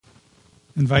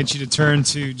I invite you to turn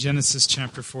to Genesis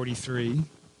chapter 43.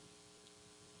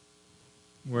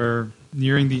 We're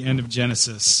nearing the end of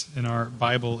Genesis in our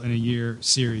Bible in a Year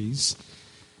series.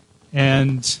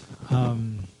 And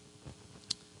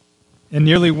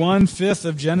nearly 1/5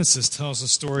 of Genesis tells the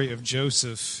story of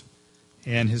Joseph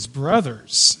and his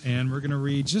brothers. And we're going to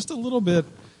read just a little bit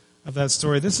of that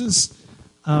story. This is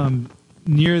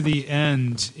near the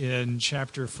end in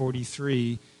chapter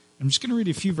 43. I'm just going to read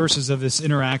a few verses of this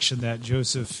interaction that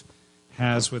Joseph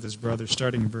has with his brother,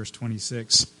 starting in verse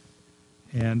 26.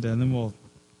 And then we'll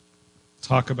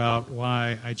talk about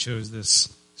why I chose this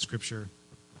scripture.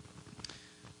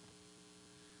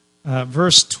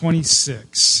 Verse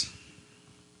 26.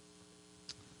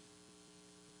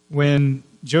 When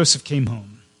Joseph came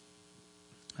home,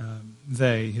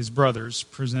 his brothers,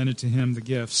 presented to him the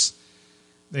gifts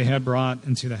they had brought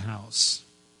into the house.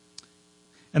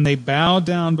 And they bowed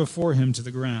down before him to the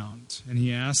ground, and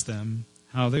he asked them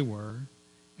how they were.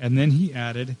 And then he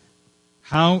added,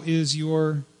 "How is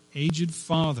your aged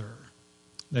father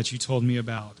that you told me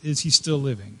about? Is he still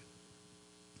living?"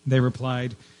 They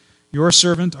replied, "Your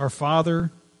servant, our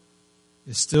father,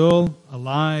 is still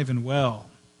alive and well."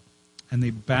 And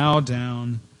they bowed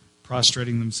down,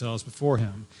 prostrating themselves before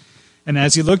him. And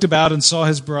as he looked about and saw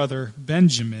his brother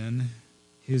Benjamin,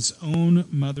 his own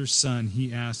mother's son,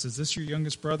 he asked, "Is this your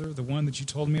youngest brother, the one that you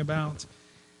told me about?"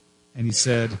 And he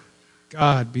said,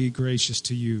 "God be gracious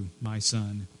to you, my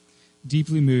son."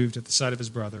 Deeply moved at the sight of his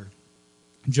brother,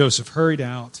 Joseph hurried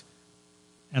out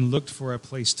and looked for a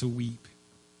place to weep.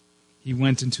 He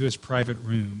went into his private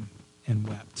room and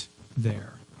wept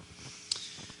there.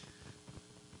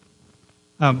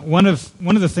 One of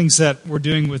the things that we're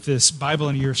doing with this Bible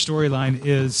in a Year storyline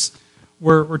is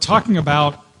we're talking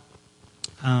about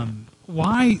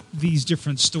why these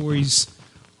different stories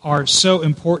are so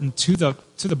important to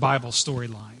the Bible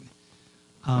storyline.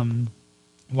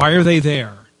 Why are they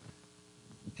there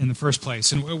in the first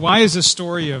place? And why is the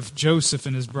story of Joseph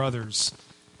and his brothers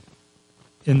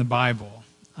in the Bible?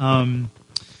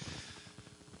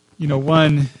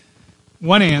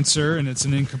 One answer, and it's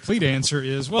an incomplete answer,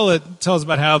 is, well, it tells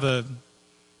about how the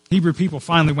Hebrew people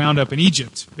finally wound up in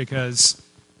Egypt, because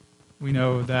we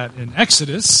know that in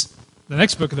Exodus, the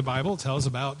next book of the Bible, tells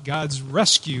about God's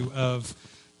rescue of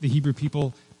the Hebrew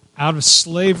people out of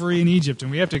slavery in Egypt. And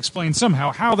we have to explain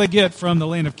somehow how they get from the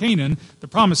land of Canaan, the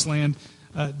promised land,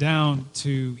 down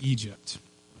to Egypt.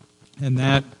 And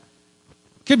that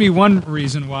could be one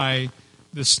reason why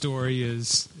this story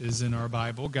is in our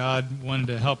Bible. God wanted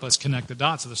to help us connect the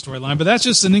dots of the storyline, but that's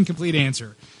just an incomplete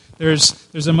answer. There's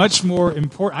a much more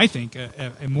important, I think,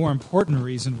 a more important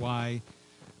reason why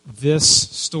this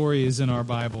story is in our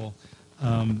Bible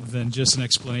than just an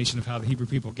explanation of how the Hebrew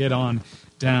people get on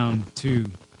down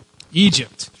to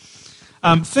Egypt.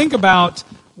 Think about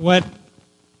what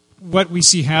we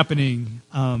see happening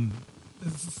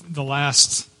the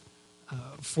last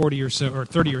 40 or so, or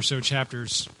 30 or so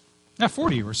chapters,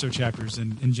 40 or so chapters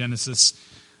in Genesis.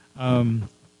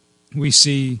 We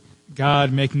see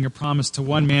God making a promise to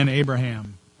one man,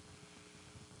 Abraham,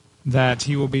 that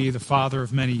he will be the father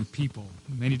of many people,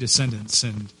 many descendants,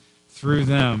 and through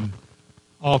them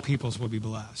all peoples will be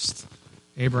blessed.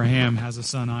 Abraham has a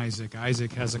son, Isaac.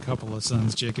 Isaac has a couple of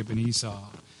sons, Jacob and Esau.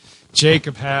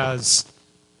 Jacob has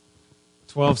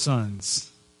 12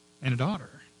 sons and a daughter.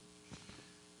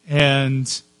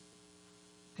 And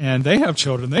they have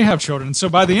children. They have children. And so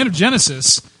by the end of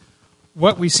Genesis,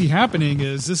 what we see happening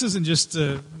is this isn't just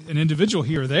an individual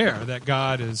here or there that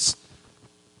God is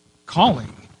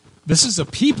calling. This is a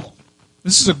people.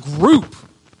 This is a group.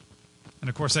 And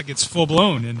of course, that gets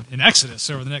full-blown in Exodus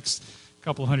over the next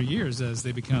couple of hundred years as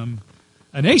they become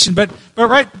a nation. But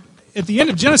right at the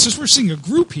end of Genesis, we're seeing a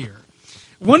group here.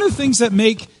 One of the things that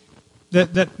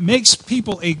makes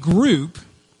people a group,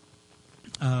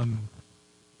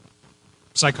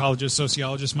 psychologists,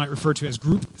 sociologists might refer to as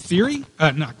group theory.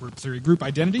 Not group theory, group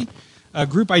identity.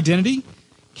 Group identity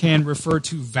can refer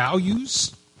to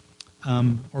values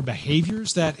or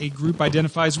behaviors that a group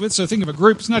identifies with. So think of a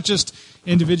group, it's not just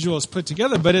individuals put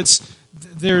together, but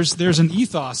there's an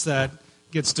ethos that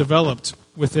gets developed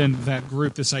within that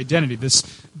group, this identity,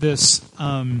 this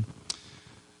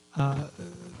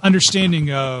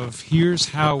understanding of here's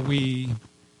how we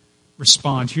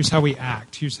respond, here's how we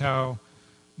act, here's how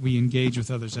we engage with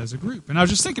others as a group. And I was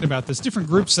just thinking about this, different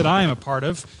groups that I am a part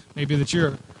of, maybe that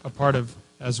you're a part of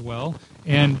as well,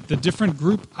 and the different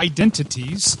group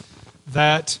identities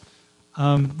that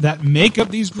make up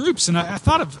these groups. And I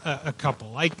thought of a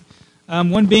couple, like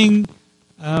one being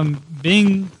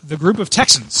the group of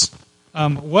Texans.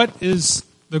 What is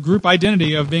the group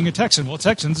identity of being a Texan? Well,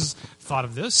 Texans thought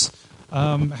of this.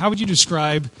 How would you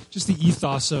describe just the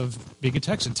ethos of being a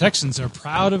Texan? Texans are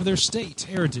proud of their state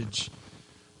heritage,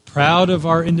 proud of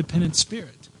our independent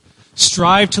spirit,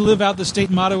 strive to live out the state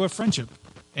motto of friendship,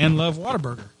 and love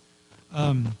Whataburger.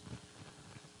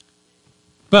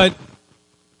 But,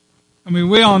 I mean,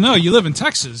 we all know you live in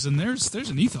Texas, and there's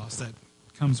an ethos that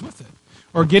comes with it.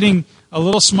 Or getting a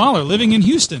little smaller, living in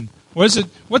Houston. What's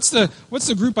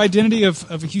the group identity of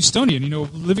a Houstonian? You know,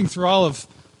 living through all of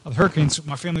the hurricanes.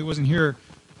 My family wasn't here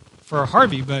for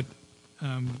Harvey, but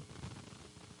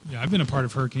I've been a part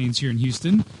of hurricanes here in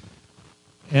Houston.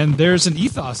 And there's an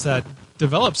ethos that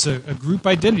develops a group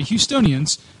identity.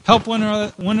 Houstonians help one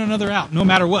another out, no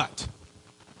matter what.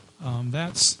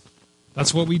 That's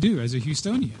what we do as a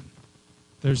Houstonian.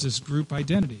 There's this group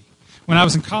identity. When I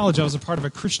was in college, I was a part of a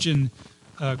Christian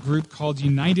group called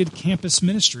United Campus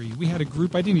Ministry. We had a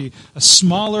group identity, a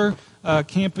smaller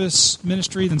campus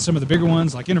ministry than some of the bigger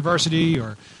ones, like InterVarsity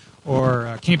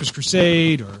or Campus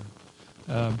Crusade or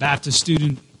Baptist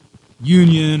Student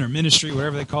Union or Ministry,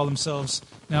 whatever they call themselves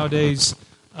nowadays.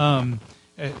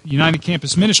 United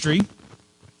Campus Ministry,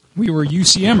 we were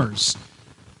UCMers.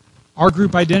 Our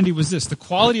group identity was this: the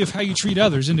quality of how you treat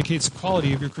others indicates the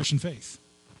quality of your Christian faith.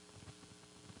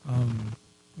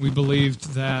 We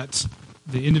believed that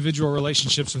the individual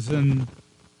relationships within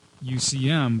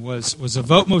UCM was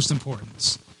of utmost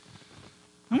importance.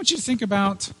 I want you to think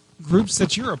about groups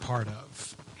that you're a part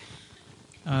of.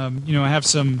 I have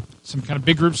some kind of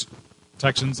big groups.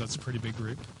 Texans, that's a pretty big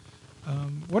group.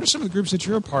 What are some of the groups that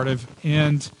you're a part of,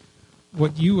 and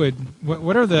what's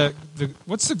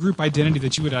the group identity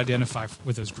that you would identify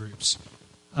with those groups?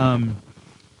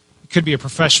 It could be a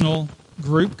professional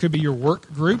group, could be your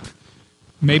work group.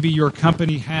 Maybe your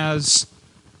company has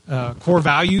core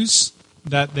values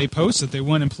that they post that they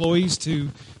want employees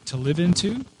to live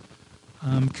into.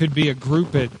 Could be a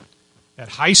group at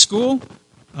high school.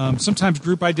 Sometimes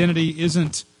group identity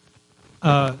isn't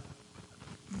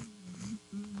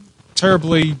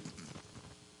terribly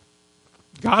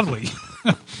godly.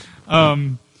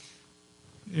 When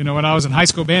I was in high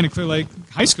school band at Clear Lake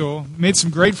High School, made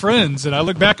some great friends, and I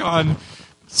look back on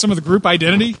some of the group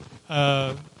identity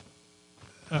of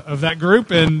that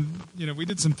group, and we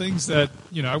did some things that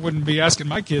I wouldn't be asking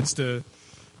my kids to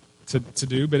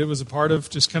do, but it was a part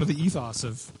of just kind of the ethos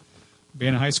of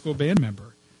being a high school band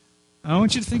member. I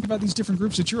want you to think about these different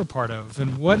groups that you're a part of,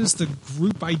 and what is the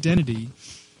group identity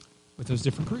with those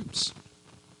different groups.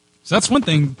 So that's one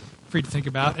thing for you to think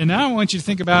about. And now I want you to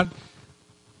think about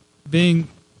being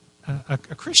a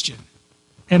Christian,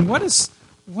 and what is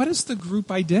the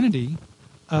group identity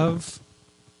of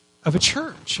a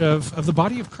church, of the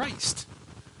body of Christ.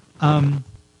 I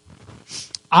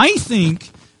think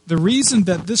the reason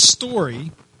that this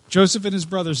story, Joseph and his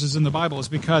brothers, is in the Bible is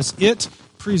because it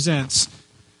presents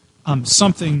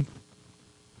something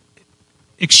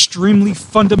extremely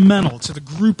fundamental to the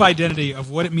group identity of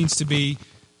what it means to be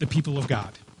the people of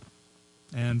God.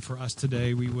 And for us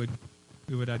today, we would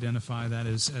identify that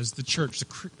as the church, the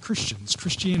Christians,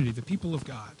 Christianity, the people of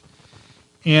God.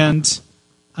 And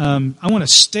I want to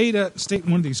state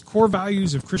one of these core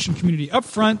values of Christian community up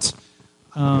front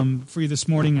for you this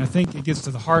morning. I think it gets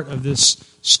to the heart of this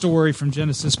story from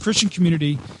Genesis. Christian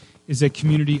community is a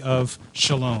community of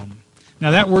shalom.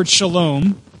 Now, that word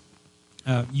shalom,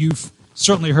 you've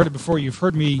certainly heard it before. You've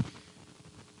heard me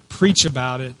preach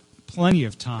about it plenty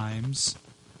of times,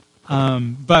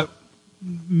 but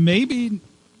maybe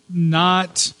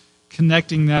not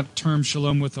connecting that term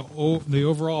shalom with the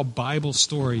overall Bible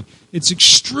story. It's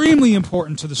extremely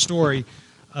important to the story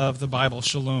of the Bible,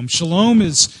 shalom. Shalom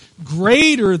is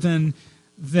greater than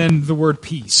the word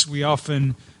peace. We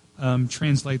often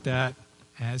translate that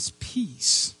as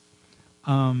peace.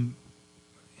 And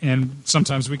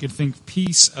sometimes we could think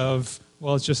peace of,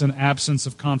 well, it's just an absence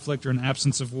of conflict or an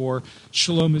absence of war.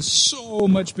 Shalom is so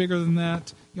much bigger than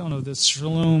that. You all know this.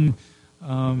 Shalom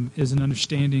is an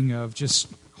understanding of just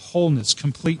wholeness,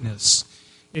 completeness.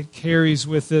 It carries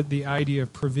with it the idea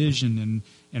of provision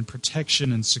and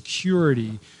protection and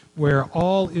security, where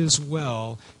all is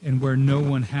well and where no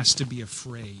one has to be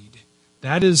afraid.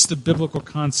 That is the biblical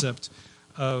concept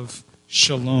of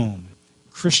shalom.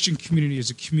 Christian community is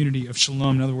a community of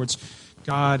shalom. In other words,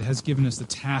 God has given us the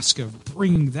task of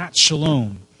bringing that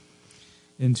shalom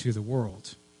into the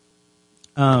world.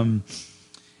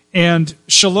 And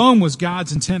shalom was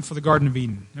God's intent for the Garden of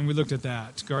Eden. And we looked at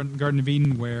that. Garden of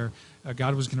Eden, where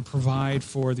God was going to provide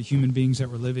for the human beings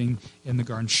that were living in the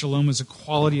garden. Shalom was a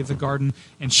quality of the garden,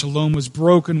 and shalom was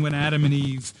broken when Adam and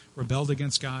Eve rebelled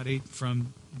against God, ate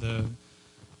from the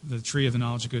tree of the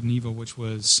knowledge of good and evil, which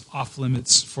was off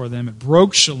limits for them. It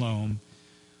broke shalom.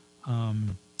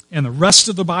 And the rest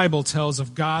of the Bible tells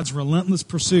of God's relentless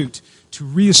pursuit to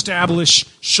reestablish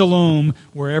shalom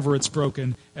wherever it's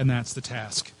broken, and that's the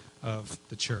task of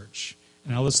the church.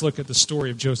 Now let's look at the story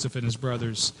of Joseph and his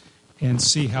brothers and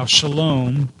see how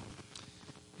shalom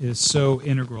is so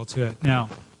integral to it. Now,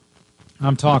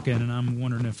 I'm talking, and I'm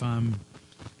wondering if I'm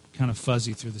kind of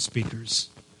fuzzy through the speakers.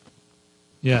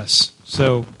 Yes,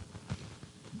 so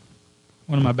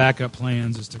one of my backup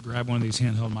plans is to grab one of these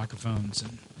handheld microphones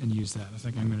and use that. I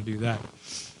think I'm going to do that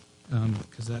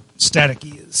because that static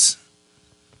is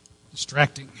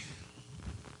distracting.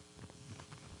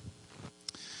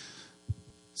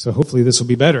 So hopefully this will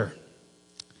be better.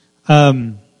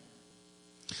 So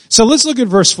let's look at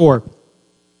verse 4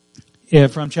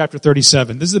 from chapter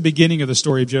 37. This is the beginning of the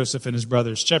story of Joseph and his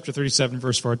brothers. Chapter 37,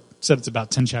 verse 4, said it's about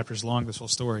 10 chapters long, this whole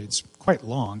story. It's quite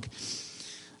long.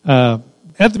 At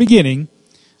the beginning,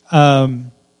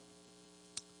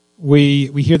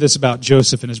 we hear this about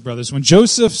Joseph and his brothers. When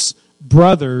Joseph's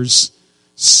brothers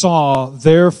saw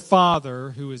their father,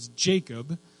 who is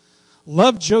Jacob,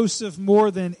 loved Joseph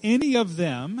more than any of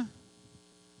them,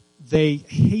 they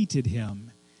hated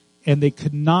him, and they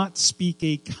could not speak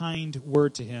a kind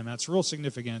word to him. That's real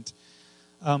significant.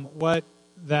 What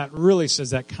that really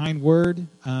says, that kind word,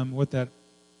 what that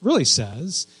really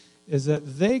says is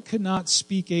that they could not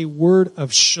speak a word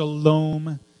of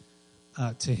shalom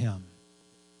to him.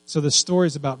 So the story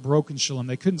is about broken shalom.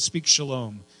 They couldn't speak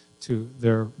shalom to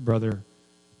their brother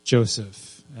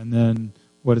Joseph. And then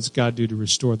what does God do to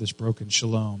restore this broken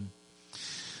shalom?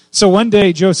 So one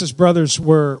day, Joseph's brothers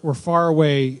were far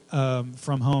away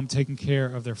from home, taking care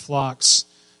of their flocks.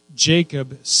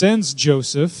 Jacob sends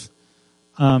Joseph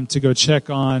to go check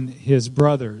on his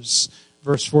brothers.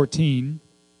 Verse 14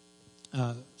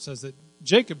 says that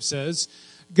Jacob says,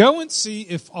 "Go and see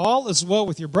if all is well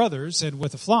with your brothers and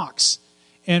with the flocks,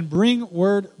 and bring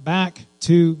word back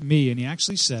to me." And he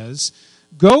actually says,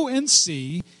 "Go and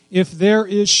see if there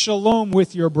is shalom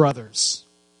with your brothers."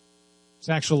 It's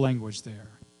actual language there.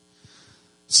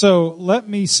 So let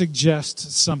me suggest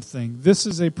something. This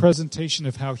is a presentation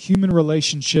of how human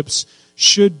relationships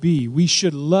should be. We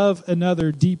should love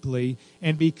another deeply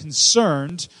and be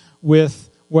concerned with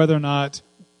whether or not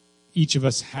each of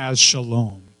us has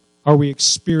shalom. Are we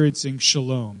experiencing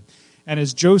shalom? And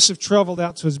as Joseph traveled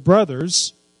out to his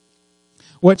brothers,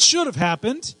 what should have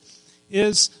happened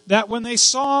is that when they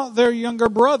saw their younger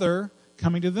brother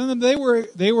coming to them, they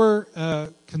were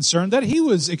concerned that he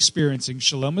was experiencing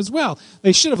shalom as well.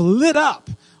 They should have lit up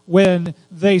when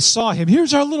they saw him.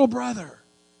 Here's our little brother.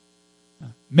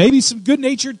 Maybe some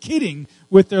good-natured kidding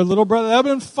with their little brother. That would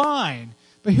have been fine.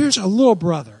 But here's our little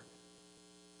brother.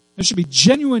 There should be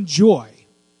genuine joy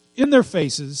in their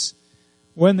faces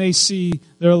when they see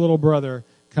their little brother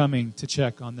coming to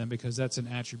check on them, because that's an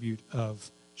attribute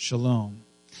of shalom.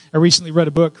 I recently read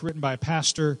a book written by a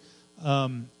pastor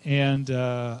and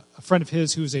a friend of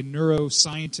his who is a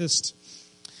neuroscientist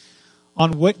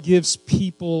on what gives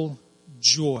people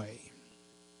joy.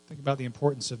 Think about the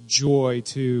importance of joy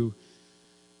to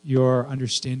your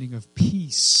understanding of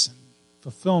peace and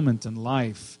fulfillment in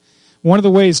life. One of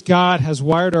the ways God has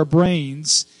wired our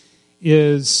brains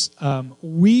is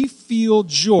we feel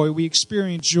joy, we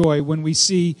experience joy when we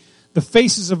see the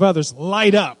faces of others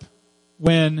light up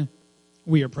when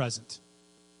we are present.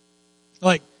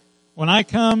 Like when I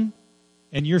come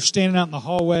and you're standing out in the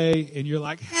hallway and you're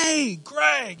like, "Hey,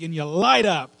 Greg," and you light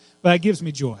up, that gives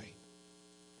me joy.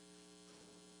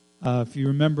 If you're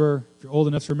old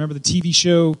enough to remember the TV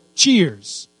show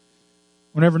Cheers,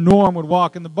 whenever Norm would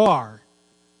walk in the bar,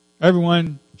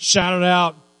 everyone shouted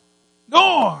out,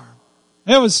 "Norm!"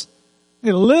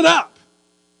 It lit up.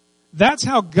 That's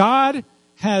how God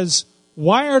has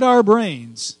wired our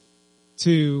brains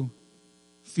to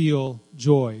feel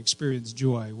joy, experience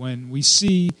joy. When we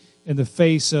see in the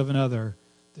face of another,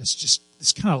 this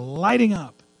kind of lighting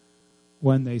up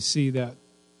when they see that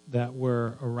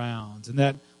we're around. And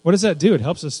that, what does that do? It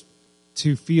helps us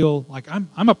to feel like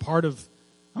I'm a part of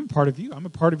you. I'm a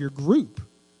part of your group.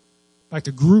 Back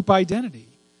to group identity.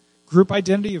 Group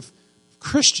identity of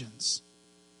Christians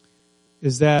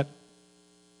is that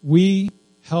we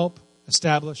help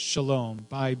establish shalom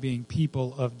by being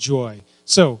people of joy.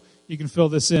 So you can fill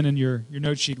this in your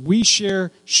note sheet. We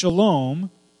share shalom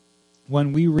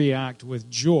when we react with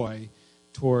joy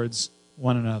towards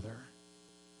one another.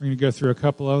 We're going to go through a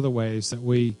couple other ways that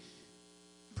we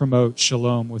promote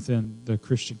shalom within the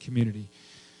Christian community.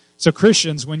 So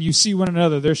Christians, when you see one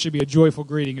another, there should be a joyful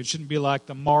greeting. It shouldn't be like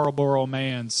the Marlboro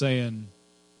man saying,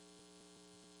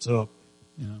 "What's up?"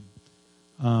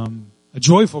 A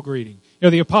joyful greeting.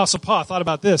 The Apostle Paul, thought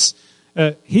about this.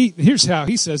 Here's how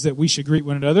he says that we should greet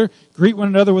one another. Greet one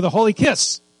another with a holy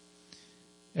kiss.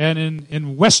 And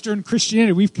in Western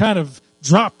Christianity, we've kind of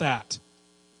dropped that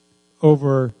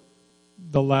over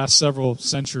the last several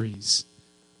centuries.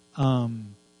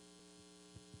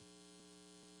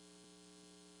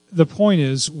 The point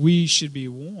is, we should be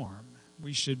warm.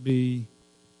 We should be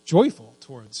joyful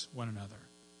towards one another.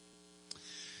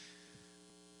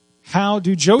 How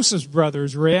do Joseph's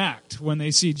brothers react when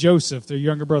they see Joseph, their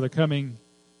younger brother, coming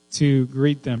to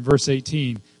greet them? Verse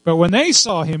 18. But when they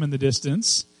saw him in the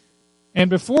distance, and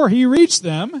before he reached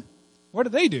them, what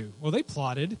did they do? Well, they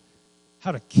plotted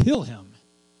how to kill him.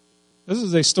 This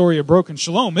is a story of broken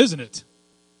shalom, isn't it?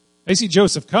 They see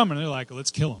Joseph coming, and they're like,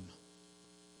 let's kill him.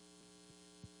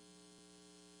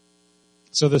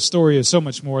 So the story is so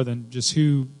much more than just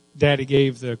who Daddy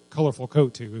gave the colorful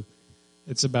coat to.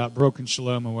 It's about broken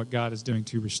shalom and what God is doing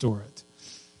to restore it.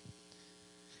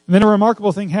 And then a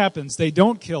remarkable thing happens. They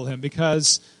don't kill him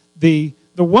because the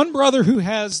one brother who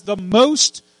has the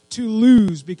most to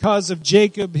lose because of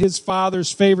Jacob, his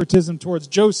father's favoritism towards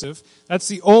Joseph, that's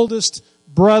the oldest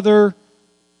brother,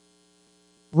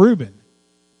 Reuben.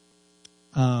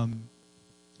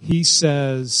 He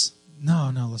says,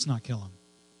 no, let's not kill him.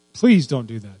 Please don't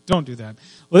do that. Don't do that.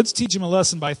 Let's teach him a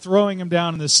lesson by throwing him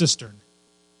down in the cistern.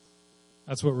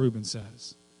 That's what Reuben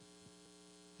says.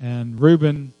 And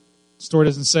Reuben, the story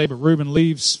doesn't say, but Reuben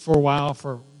leaves for a while.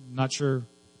 Not sure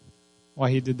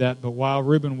why he did that. But while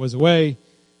Reuben was away,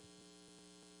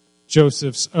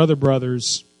 Joseph's other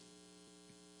brothers,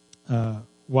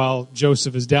 while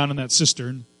Joseph is down in that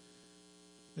cistern,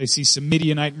 they see some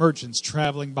Midianite merchants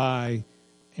traveling by,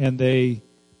 and they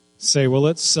say, well,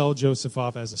 let's sell Joseph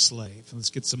off as a slave. Let's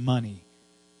get some money.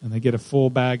 And they get a full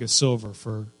bag of silver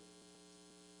for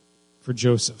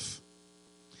Joseph.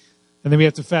 And then we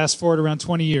have to fast forward around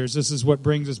 20 years. This is what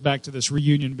brings us back to this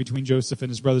reunion between Joseph and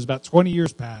his brothers. About 20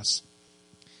 years pass.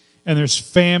 And there's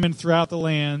famine throughout the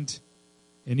land.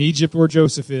 In Egypt where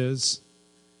Joseph is.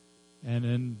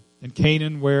 And in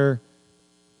Canaan where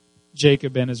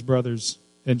Jacob and his brothers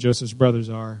and Joseph's brothers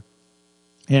are.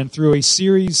 And through a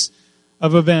series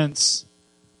of events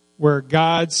where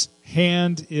God's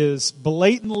hand is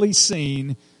blatantly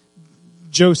seen,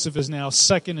 Joseph is now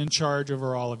second in charge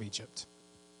over all of Egypt.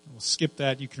 We'll skip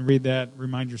that. You can read that.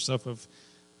 Remind yourself of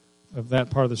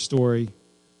that part of the story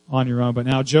on your own. But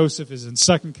now Joseph is in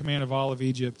second command of all of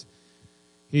Egypt.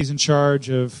 He's in charge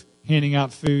of handing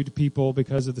out food to people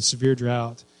because of the severe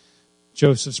drought.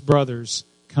 Joseph's brothers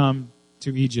come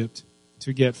to Egypt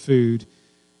to get food,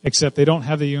 except they don't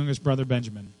have the youngest brother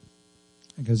Benjamin,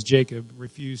 because Jacob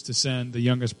refused to send the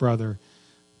youngest brother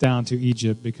down to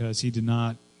Egypt because he did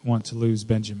not want to lose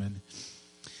Benjamin.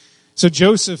 So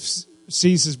Joseph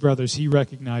sees his brothers. He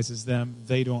recognizes them.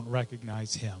 They don't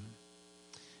recognize him.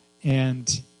 And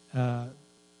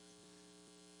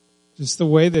just the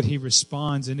way that he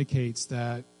responds indicates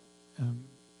that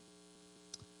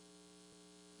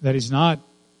that he's not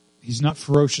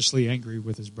ferociously angry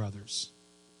with his brothers.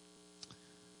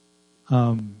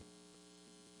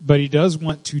 But he does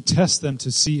want to test them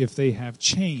to see if they have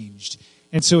changed.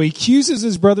 And so he accuses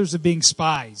his brothers of being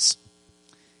spies.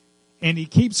 And he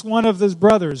keeps one of his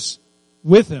brothers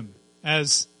with him,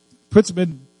 puts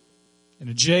him in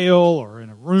a jail or in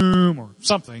a room or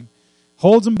something,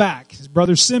 holds him back, his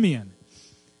brother Simeon.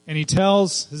 And he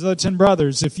tells his other 10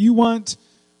 brothers, if you want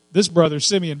this brother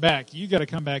Simeon back, you got to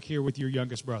come back here with your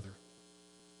youngest brother.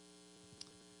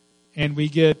 And we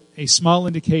get a small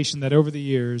indication that over the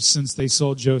years, since they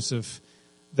sold Joseph,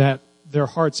 that their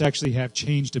hearts actually have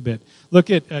changed a bit. Look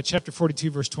at chapter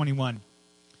 42, verse 21.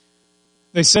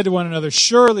 They said to one another,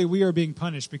 surely we are being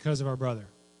punished because of our brother.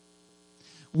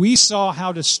 We saw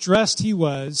how distressed he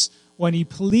was when he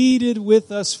pleaded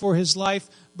with us for his life,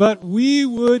 but we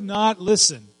would not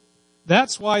listen.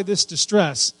 That's why this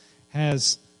distress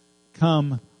has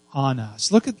come on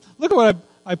us. Look at what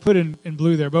I put in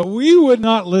blue there. But we would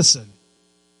not listen.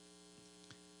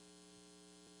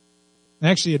 And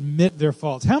actually admit their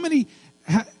faults.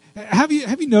 Have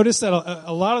you noticed that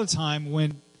a lot of the time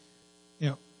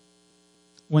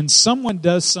when someone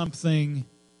does something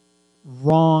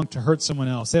wrong to hurt someone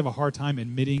else, they have a hard time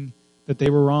admitting that they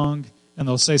were wrong, and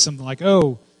they'll say something like,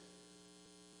 "Oh,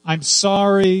 I'm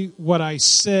sorry what I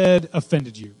said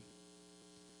offended you."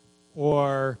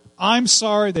 Or, "I'm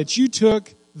sorry that you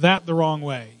took that the wrong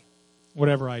way,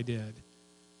 whatever I did."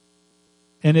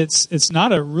 And it's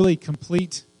not a really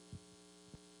complete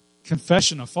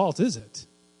confession of fault, is it?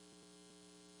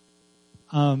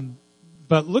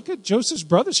 But look at Joseph's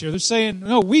brothers here. They're saying,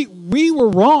 no, we were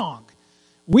wrong.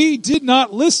 We did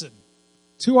not listen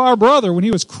to our brother when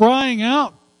he was crying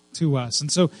out to us.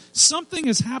 And so something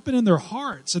has happened in their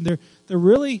hearts, and they're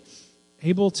really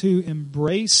able to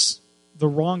embrace the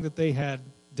wrong that they had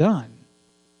done.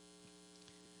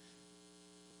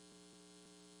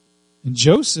 And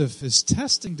Joseph is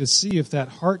testing to see if that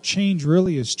heart change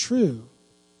really is true.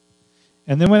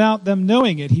 And then without them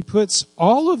knowing it, he puts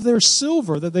all of their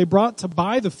silver that they brought to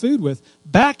buy the food with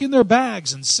back in their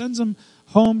bags and sends them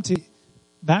home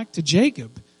back to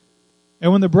Jacob.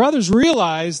 And when the brothers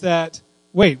realize that,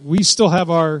 wait, we still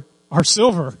have our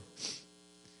silver,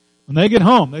 when they get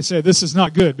home, they say, this is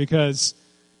not good, because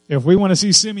if we want to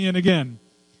see Simeon again,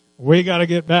 we got to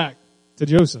get back to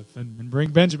Joseph and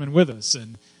bring Benjamin with us.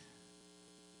 And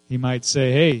he might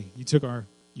say, hey, you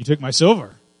took my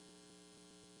silver.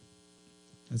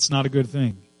 That's not a good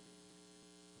thing.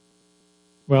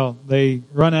 Well, they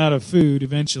run out of food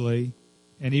eventually,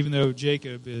 and even though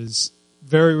Jacob is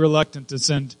very reluctant to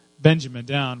send Benjamin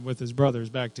down with his brothers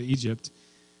back to Egypt,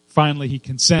 finally he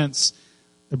consents.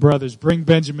 The brothers bring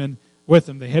Benjamin with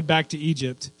them. They head back to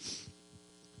Egypt,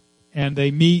 and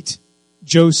they meet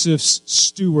Joseph's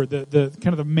steward, the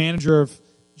kind of the manager of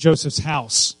Joseph's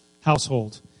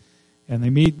household. And they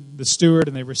meet the steward,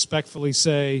 and they respectfully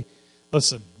say,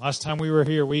 listen, last time we were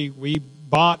here, we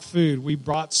bought food. We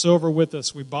brought silver with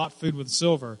us. We bought food with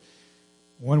silver.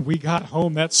 When we got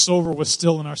home, that silver was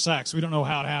still in our sacks. We don't know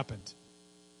how it happened.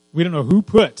 We don't know who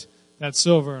put that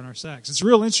silver in our sacks. It's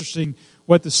real interesting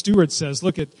what the steward says.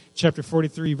 Look at chapter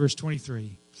 43, verse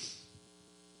 23.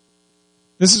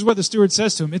 This is what the steward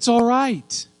says to him. It's all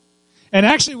right. And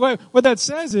actually what that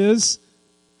says is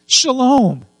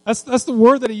shalom. That's the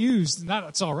word that he used. Not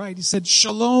it's all right. He said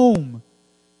shalom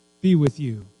be with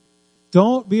you.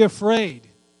 Don't be afraid.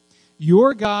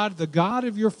 Your God, the God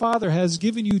of your father, has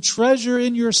given you treasure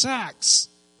in your sacks.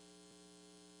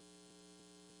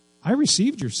 I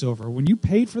received your silver. When you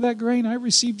paid for that grain, I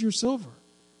received your silver.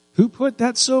 Who put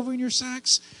that silver in your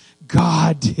sacks?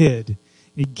 God did.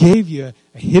 He gave you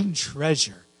a hidden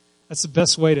treasure. That's the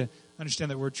best way to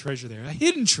understand that word treasure there. A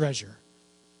hidden treasure.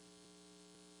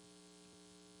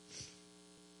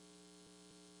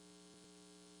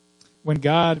 When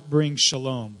God brings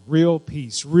shalom, real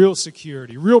peace, real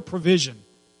security, real provision,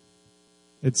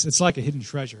 it's like a hidden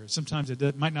treasure. Sometimes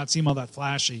it might not seem all that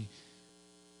flashy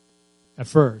at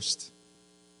first.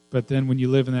 But then when you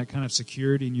live in that kind of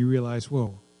security and you realize,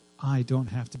 whoa, I don't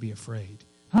have to be afraid.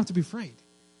 I don't have to be afraid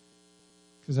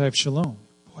because I have shalom.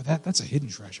 Boy, that's a hidden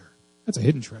treasure. That's a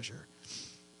hidden treasure.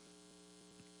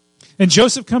 And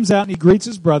Joseph comes out and he greets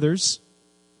his brothers.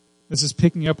 This is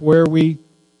picking up where we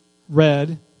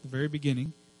read the very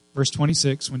beginning, verse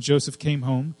 26, when Joseph came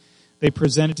home, they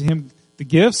presented to him the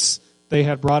gifts they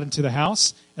had brought into the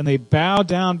house, and they bowed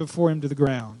down before him to the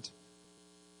ground.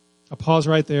 I'll pause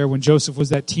right there. When Joseph was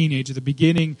that teenager, the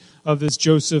beginning of this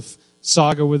Joseph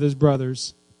saga with his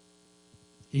brothers,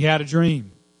 he had a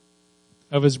dream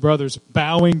of his brothers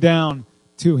bowing down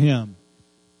to him.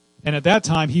 And at that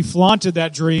time, he flaunted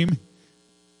that dream.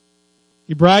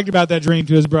 He bragged about that dream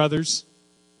to his brothers,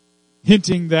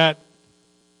 hinting that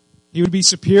he would be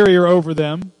superior over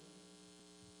them,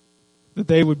 that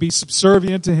they would be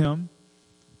subservient to him.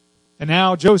 And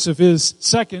now Joseph is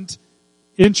second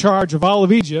in charge of all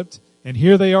of Egypt, and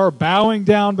here they are bowing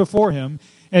down before him.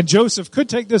 And Joseph could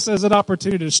take this as an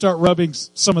opportunity to start rubbing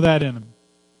some of that in him.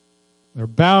 They're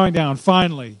bowing down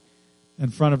finally in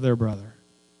front of their brother.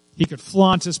 He could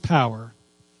flaunt his power.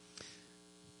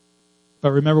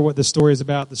 But remember what the story is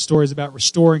about. The story is about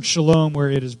restoring shalom where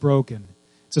it is broken.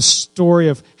 It's a story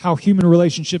of how human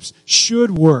relationships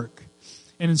should work.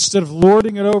 And instead of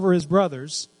lording it over his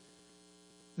brothers,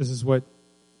 this is what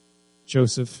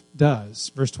Joseph does.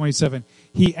 Verse 27,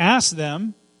 he asked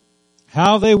them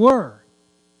how they were.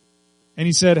 And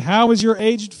he said, how is your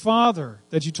aged father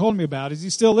that you told me about? Is he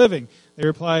still living? They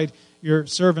replied, your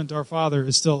servant, our father,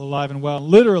 is still alive and well.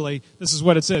 Literally, this is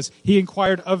what it says. He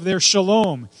inquired of their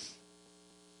shalom.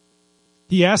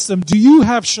 He asked them, do you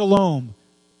have shalom?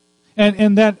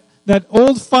 And that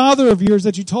old father of yours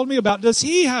that you told me about, does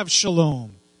he have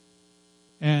shalom?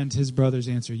 And his brothers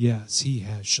answered, yes, he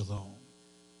has shalom.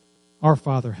 Our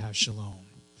father has shalom.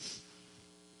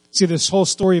 See, this whole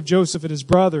story of Joseph and his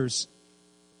brothers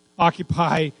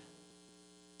occupy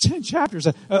 10 chapters,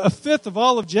 a fifth of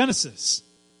all of Genesis.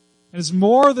 And it's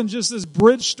more than just this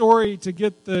bridge story to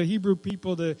get the Hebrew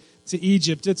people to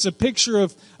Egypt. It's a picture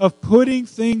of putting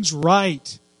things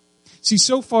right. See,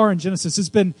 so far in Genesis,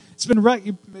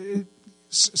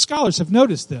 scholars have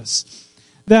noticed this,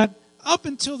 that up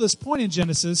until this point in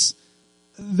Genesis,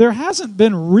 there hasn't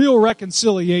been real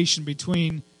reconciliation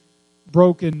between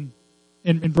broken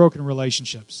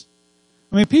relationships.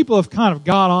 I mean, people have kind of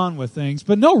got on with things,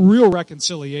 but no real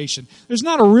reconciliation. There's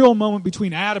not a real moment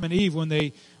between Adam and Eve when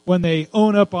they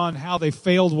own up on how they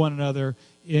failed one another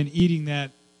in eating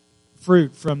that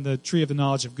fruit from the tree of the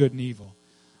knowledge of good and evil.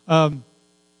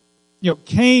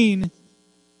 Cain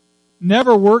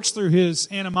never works through his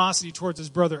animosity towards his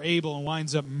brother Abel and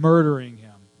winds up murdering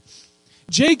him.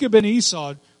 Jacob and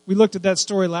Esau, we looked at that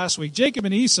story last week. Jacob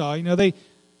and Esau,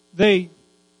 they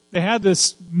had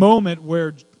this moment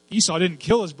where Esau didn't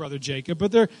kill his brother Jacob,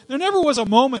 but there never was a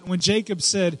moment when Jacob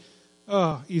said,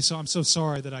 "Oh, Esau, I'm so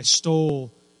sorry that I stole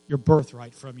your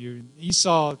birthright from you."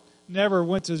 Esau never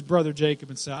went to his brother Jacob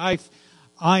and said,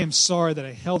 I am sorry that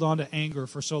I held on to anger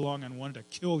for so long and wanted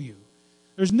to kill you.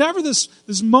 There's never this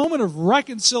moment of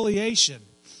reconciliation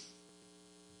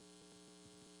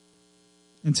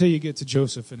until you get to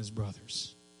Joseph and his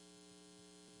brothers.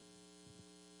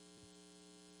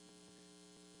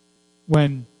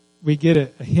 When we get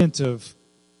a hint of,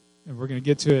 and we're going to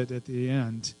get to it at the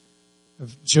end,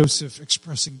 of Joseph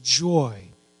expressing joy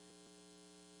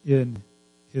in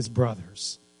his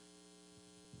brothers.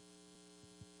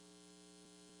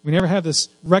 We never have this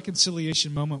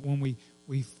reconciliation moment when we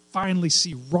finally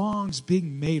see wrongs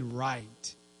being made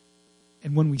right.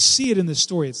 And when we see it in this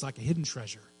story, it's like a hidden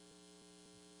treasure.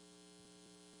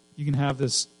 You can have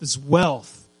this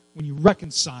wealth when you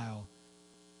reconcile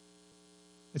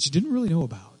that you didn't really know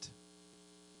about.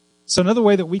 So another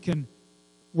way that we can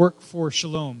work for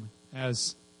shalom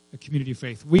as a community of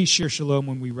faith, we share shalom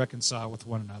when we reconcile with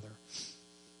one another.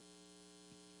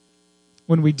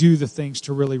 When we do the things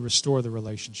to really restore the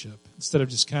relationship, instead of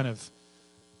just kind of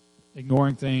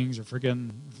ignoring things or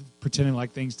pretending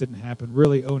like things didn't happen,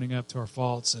 really owning up to our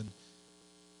faults and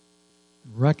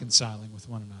reconciling with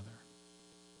one another.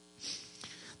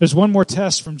 There's one more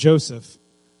test from Joseph.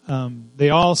 They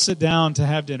all sit down to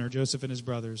have dinner, Joseph and his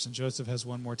brothers, and Joseph has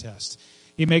one more test.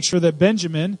 He makes sure that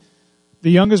Benjamin,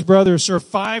 the youngest brother, is served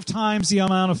 5 times the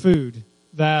amount of food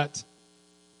that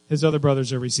his other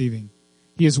brothers are receiving.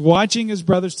 He is watching his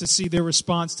brothers to see their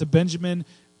response to Benjamin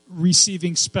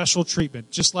receiving special treatment,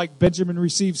 just like Benjamin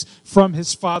receives from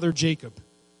his father Jacob,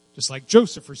 just like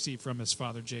Joseph received from his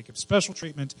father Jacob. Special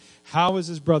treatment. How is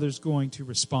his brothers going to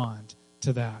respond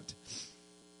to that?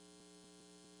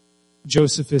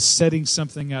 Joseph is setting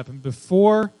something up. And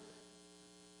before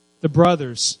his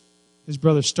brothers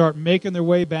start making their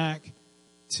way back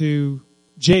to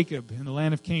Jacob in the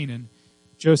land of Canaan,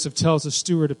 Joseph tells the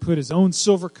steward to put his own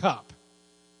silver cup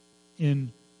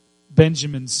in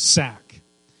Benjamin's sack.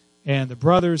 And the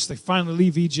brothers, they finally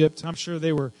leave Egypt. I'm sure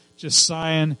they were just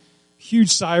sighing, huge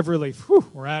sigh of relief. Whew,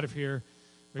 we're out of here.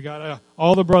 We got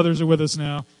all the brothers are with us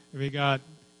now. We got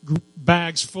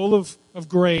bags full of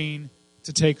grain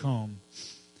to take home.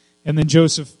 And then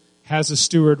Joseph has a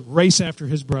steward race after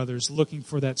his brothers looking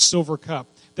for that silver cup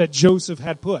that Joseph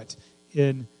had put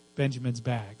in Benjamin's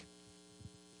bag.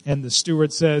 And the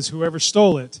steward says, whoever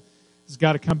stole it has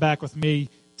got to come back with me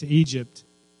to Egypt,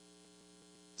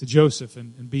 to Joseph,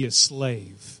 and be a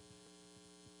slave.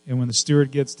 And when the steward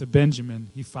gets to Benjamin,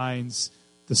 he finds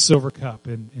the silver cup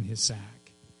in his sack.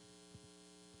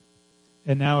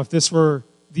 And now if this were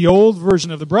the old version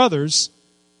of the brothers,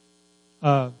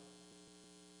 what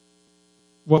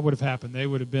would have happened? They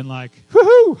would have been like,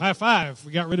 woohoo, high five,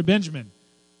 we got rid of Benjamin.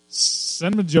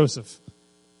 Send him to Joseph.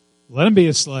 Let him be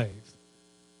a slave.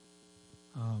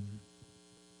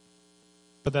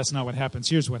 But that's not what happens.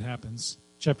 Here's what happens.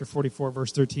 Chapter 44,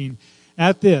 verse 13.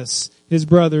 At this, his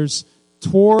brothers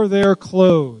tore their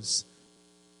clothes.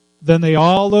 Then they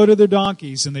all loaded their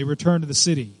donkeys and they returned to the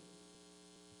city.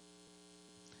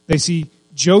 They see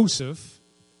Joseph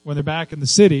when they're back in the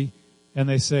city and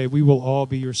they say, we will all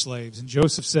be your slaves. And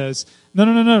Joseph says, no,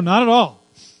 not at all.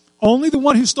 Only the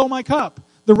one who stole my cup.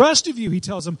 The rest of you, he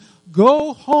tells them,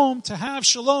 go home to have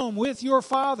shalom with your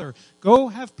father. Go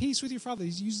have peace with your father.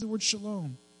 He's used the word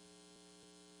shalom.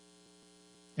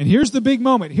 And here's the big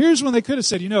moment. Here's when they could have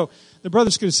said, the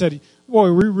brothers could have said,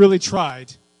 boy, we really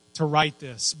tried to write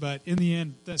this. But in the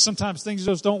end, sometimes things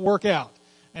just don't work out.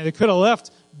 And they could have left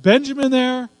Benjamin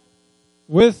there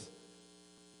with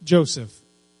Joseph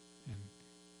and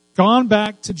gone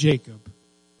back to Jacob.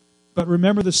 But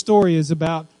remember, the story is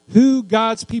about who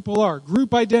God's people are.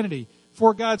 Group identity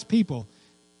for God's people.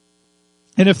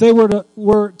 And if they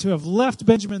were to have left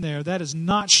Benjamin there, that is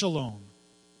not shalom.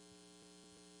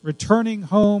 Returning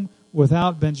home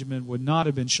without Benjamin would not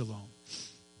have been shalom.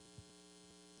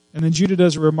 And then Judah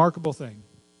does a remarkable thing.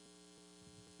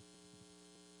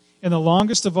 In the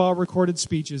longest of all recorded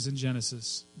speeches in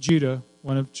Genesis, Judah,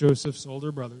 one of Joseph's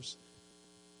older brothers,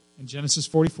 in Genesis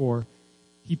 44,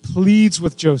 he pleads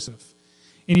with Joseph.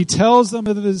 And he tells them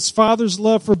of his father's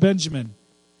love for Benjamin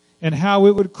and how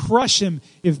it would crush him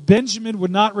if Benjamin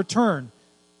would not return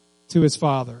to his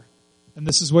father. And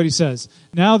this is what he says.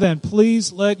 Now then,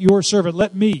 please let your servant,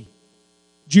 let me,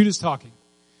 Judah's talking,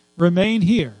 remain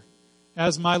here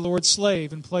as my Lord's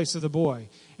slave in place of the boy.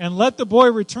 And let the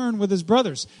boy return with his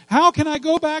brothers. How can I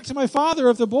go back to my father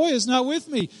if the boy is not with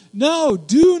me? No,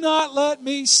 do not let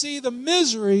me see the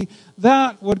misery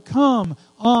that would come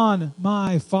on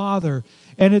my father.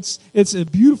 And it's a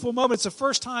beautiful moment. It's the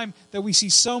first time that we see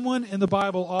someone in the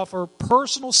Bible offer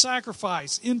personal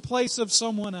sacrifice in place of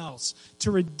someone else to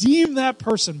redeem that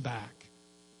person back.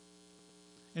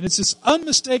 And it's this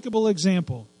unmistakable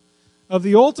example of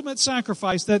the ultimate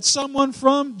sacrifice that someone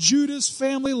from Judah's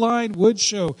family line would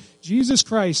show. Jesus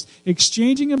Christ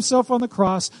exchanging himself on the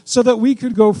cross so that we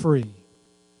could go free.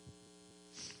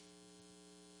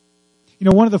 You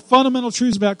know, one of the fundamental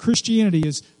truths about Christianity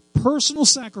is personal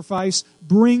sacrifice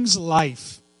brings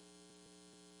life.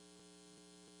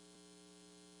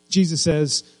 Jesus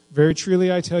says, very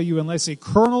truly I tell you, unless a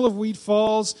kernel of wheat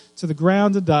falls to the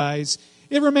ground and dies,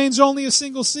 it remains only a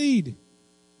single seed.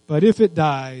 But if it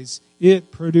dies,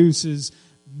 it produces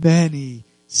many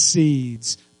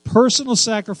seeds. Personal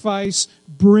sacrifice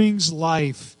brings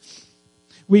life.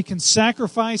 We can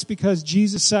sacrifice because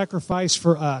Jesus sacrificed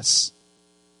for us.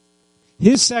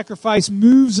 His sacrifice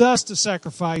moves us to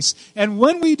sacrifice. And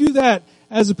when we do that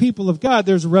as a people of God,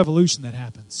 there's a revolution that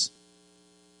happens.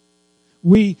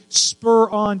 We spur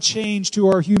on change to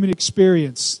our human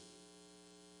experience.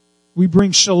 We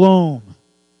bring shalom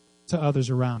to others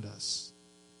around us.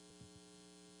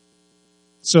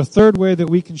 So a third way that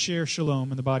we can share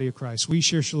shalom in the body of Christ, we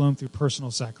share shalom through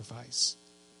personal sacrifice.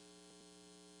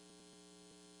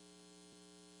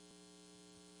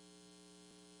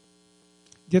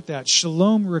 Get that.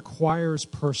 Shalom requires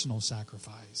personal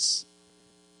sacrifice.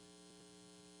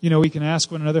 You know, we can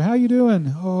ask one another, how you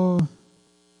doing? Oh, I'm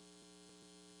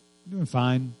doing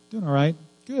fine. Doing all right.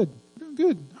 Good. Doing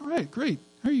good. All right, great.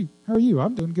 How are you?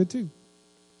 I'm doing good too.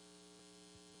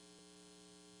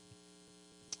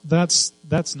 That's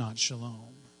not shalom.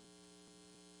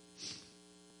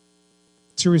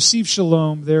 To receive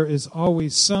shalom, there is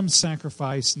always some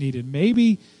sacrifice needed.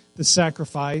 Maybe the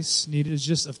sacrifice needed is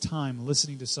just of time,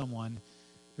 listening to someone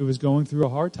who is going through a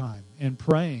hard time and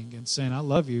praying and saying, I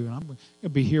love you and I'm going to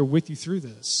be here with you through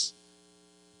this.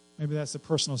 Maybe that's the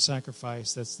personal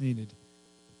sacrifice that's needed.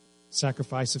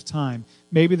 Sacrifice of time.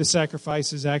 Maybe the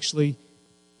sacrifice is actually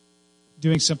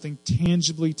doing something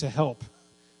tangibly to help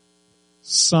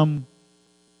someone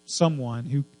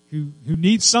who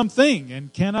needs something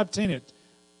and can't obtain it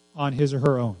on his or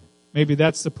her own. Maybe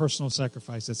that's the personal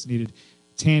sacrifice that's needed.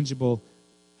 Tangible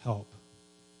help.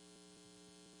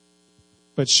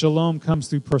 But shalom comes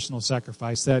through personal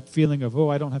sacrifice. That feeling of,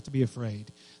 I don't have to be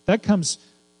afraid. That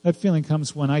feeling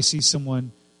comes when I see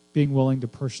someone being willing to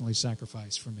personally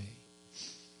sacrifice for me.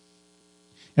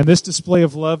 And this display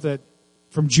of love that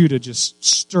from Judah just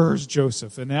stirs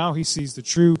Joseph. And now he sees the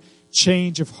true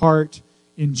change of heart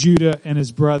in Judah and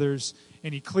his brothers.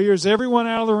 And he clears everyone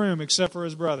out of the room except for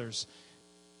his brothers.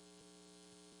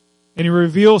 And he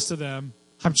reveals to them,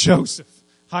 I'm Joseph.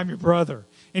 I'm your brother.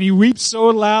 And he weeps so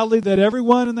loudly that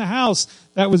everyone in the house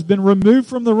that was been removed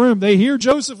from the room, they hear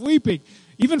Joseph weeping.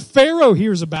 Even Pharaoh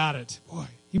hears about it. Boy,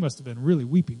 he must have been really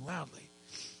weeping loudly.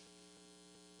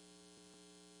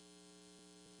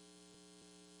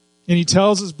 And he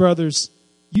tells his brothers,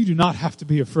 you do not have to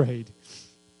be afraid,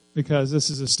 because this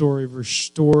is a story of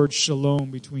restored shalom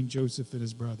between Joseph and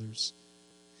his brothers.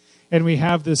 And we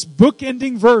have this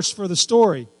bookending verse for the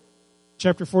story.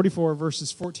 Chapter 44,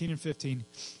 verses 14 and 15.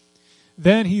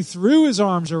 Then he threw his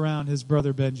arms around his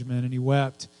brother Benjamin, and he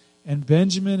wept. And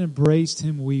Benjamin embraced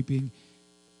him weeping.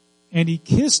 And he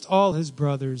kissed all his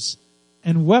brothers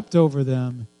and wept over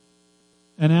them.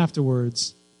 And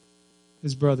afterwards,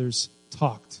 his brothers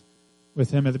talked with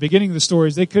him. At the beginning of the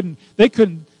stories, they couldn't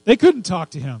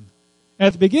talk to him.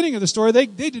 At the beginning of the story, they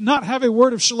did not have a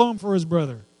word of shalom for his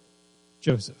brother,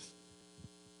 Joseph.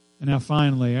 And now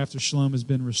finally, after shalom has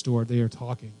been restored, they are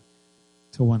talking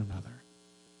to one another.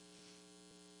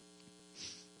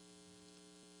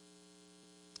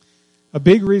 A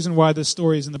big reason why this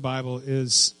story is in the Bible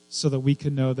is so that we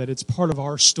can know that it's part of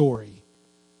our story.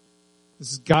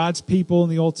 This is God's people in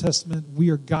the Old Testament.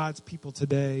 We are God's people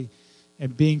today.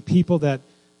 And being people that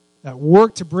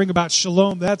work to bring about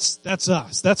shalom, that's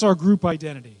us. That's our group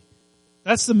identity.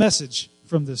 That's the message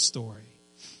from this story.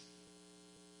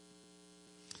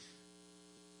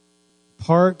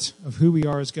 Part of who we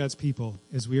are as God's people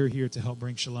is we are here to help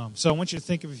bring shalom. So I want you to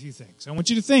think of a few things. I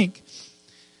want you to think,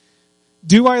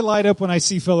 do I light up when I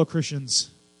see fellow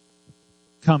Christians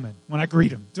coming, when I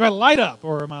greet them? Do I light up,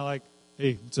 or am I like,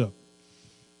 hey, what's up?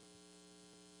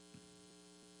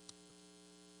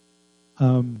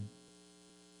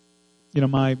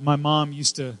 My mom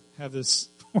used to have this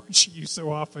word she used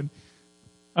so often.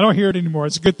 I don't hear it anymore.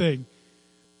 It's a good thing.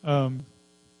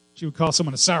 She would call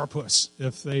someone a sourpuss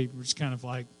if they were just kind of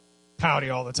like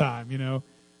pouty all the time, Do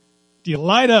you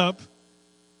light up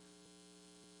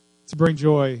to bring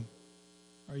joy,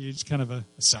 or are you just kind of a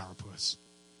sourpuss?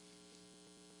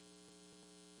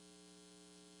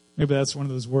 Maybe that's one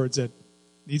of those words that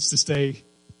needs to stay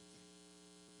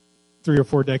 3 or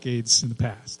 4 decades in the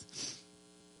past.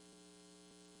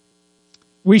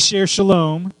 We share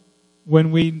shalom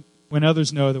when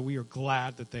others know that we are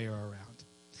glad that they are around.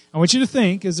 I want you to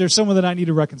think, is there someone that I need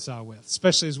to reconcile with,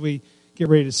 especially as we get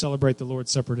ready to celebrate the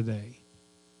Lord's Supper today?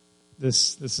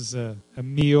 This is a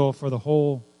meal for the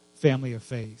whole family of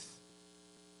faith.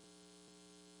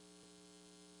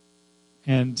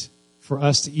 And for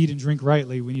us to eat and drink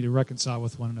rightly, we need to reconcile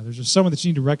with one another. There's someone that you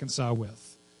need to reconcile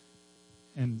with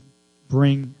and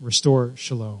restore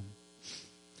shalom.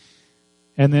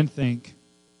 And then think,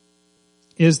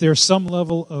 is there some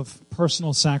level of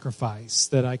personal sacrifice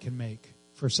that I can make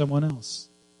for someone else?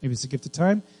 Maybe it's a gift of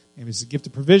time. Maybe it's a gift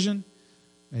of provision.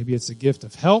 Maybe it's a gift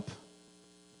of help.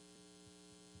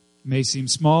 It may seem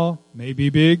small, may be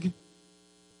big.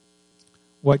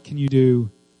 What can you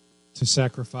do to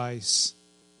sacrifice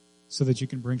so that you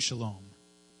can bring shalom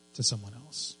to someone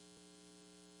else?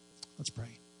 Let's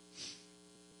pray.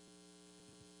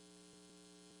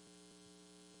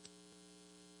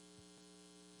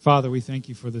 Father, we thank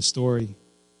you for the story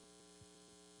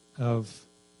of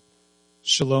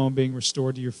shalom being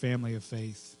restored to your family of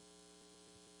faith.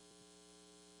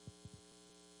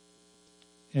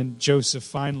 And Joseph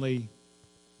finally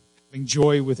having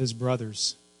joy with his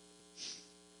brothers.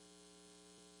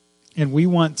 And we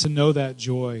want to know that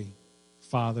joy,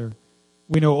 Father.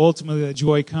 We know ultimately that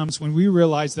joy comes when we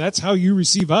realize that's how you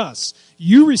receive us.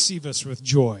 You receive us with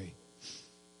joy.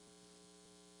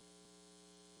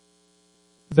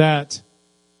 That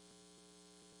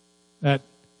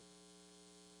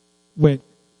when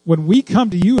we come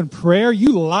to you in prayer,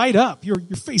 you light up. Your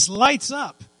face lights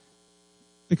up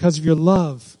because of your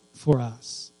love for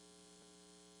us.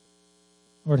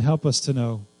 Lord, help us to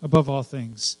know, above all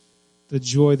things, the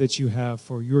joy that you have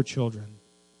for your children.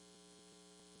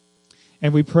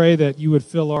 And we pray that you would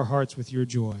fill our hearts with your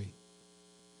joy,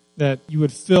 that you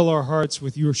would fill our hearts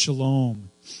with your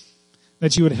shalom,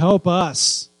 that you would help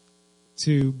us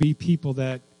to be people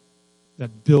that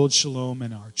build shalom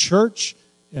in our church,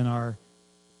 in our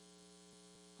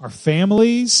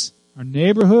families, our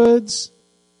neighborhoods,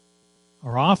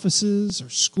 our offices, our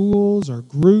schools, our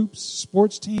groups,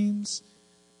 sports teams.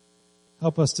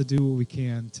 Help us to do what we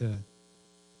can to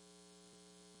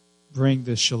bring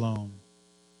this shalom.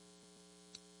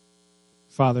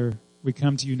 Father, we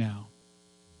come to you now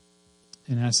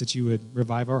and ask that you would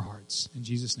revive our hearts. In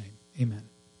Jesus' name, amen.